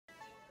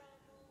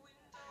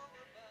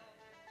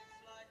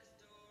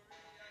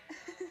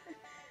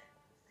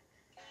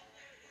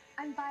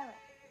I'm Violet.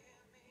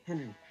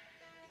 Henry.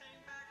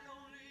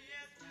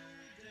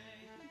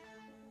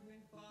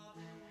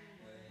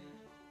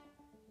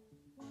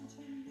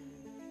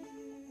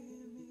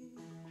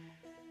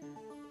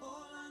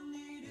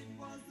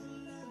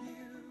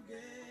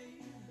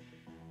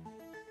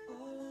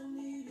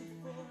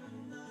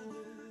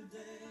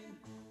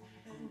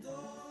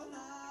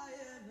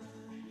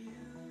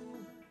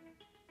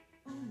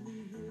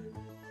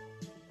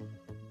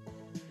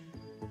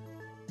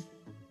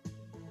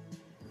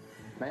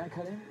 May I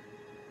cut in?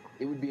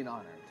 It would be an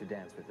honor to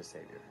dance with the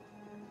Savior.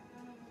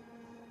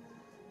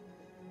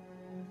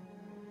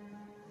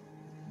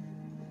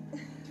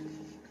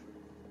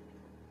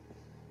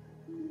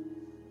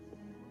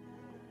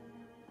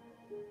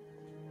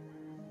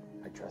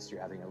 I trust you're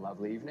having a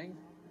lovely evening?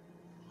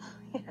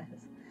 Yes,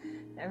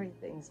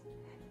 everything's...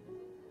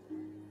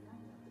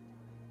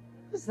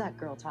 Who's that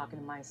girl talking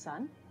to my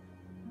son?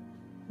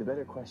 The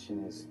better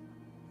question is,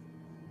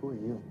 who are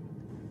you?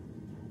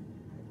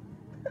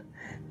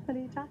 What are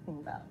you talking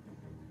about?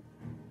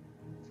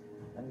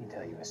 Let me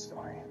tell you a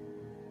story.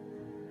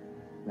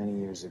 Many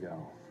years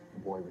ago, a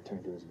boy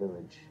returned to his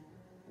village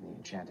in the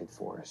enchanted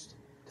forest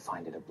to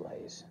find it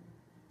ablaze.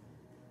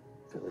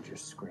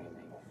 Villagers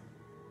screaming,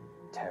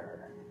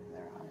 terror in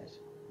their eyes.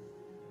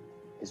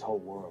 His whole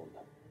world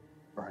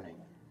burning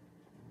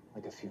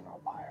like a funeral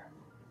pyre.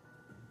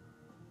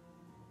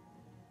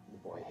 The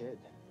boy hid,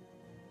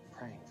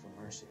 praying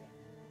for mercy.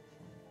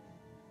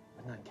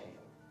 But none came.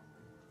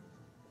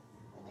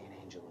 Only an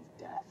angel of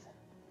death.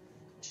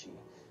 She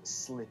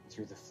slid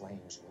through the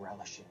flames,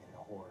 relishing in the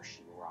horror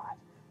she wrought.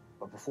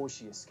 But before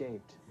she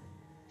escaped,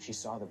 she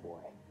saw the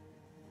boy.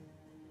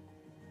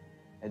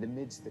 And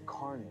amidst the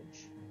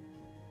carnage,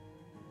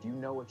 do you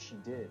know what she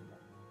did?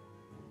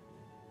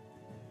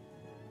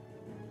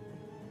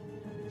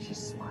 She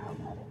smiled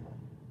at him.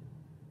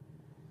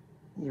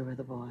 You were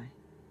the boy.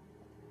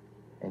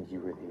 And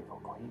you were the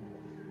evil queen.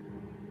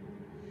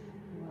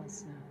 Who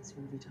else knows?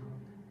 Who will be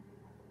told?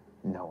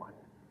 No one.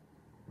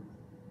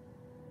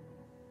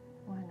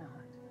 Why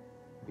not?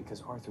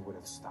 Because Arthur would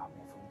have stopped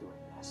me from doing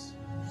this.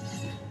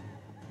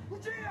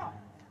 Lucia!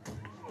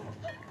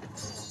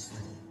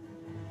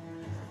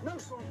 No,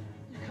 son.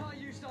 You can't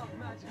use dark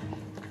magic.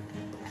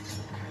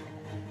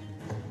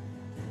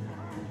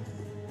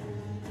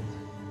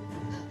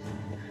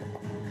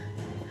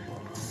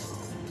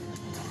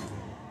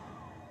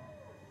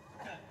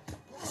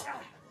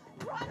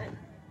 Run!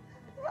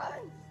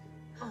 Run!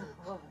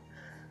 Oh,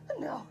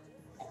 no.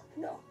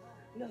 No.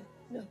 No.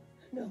 No.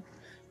 No.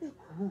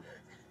 No.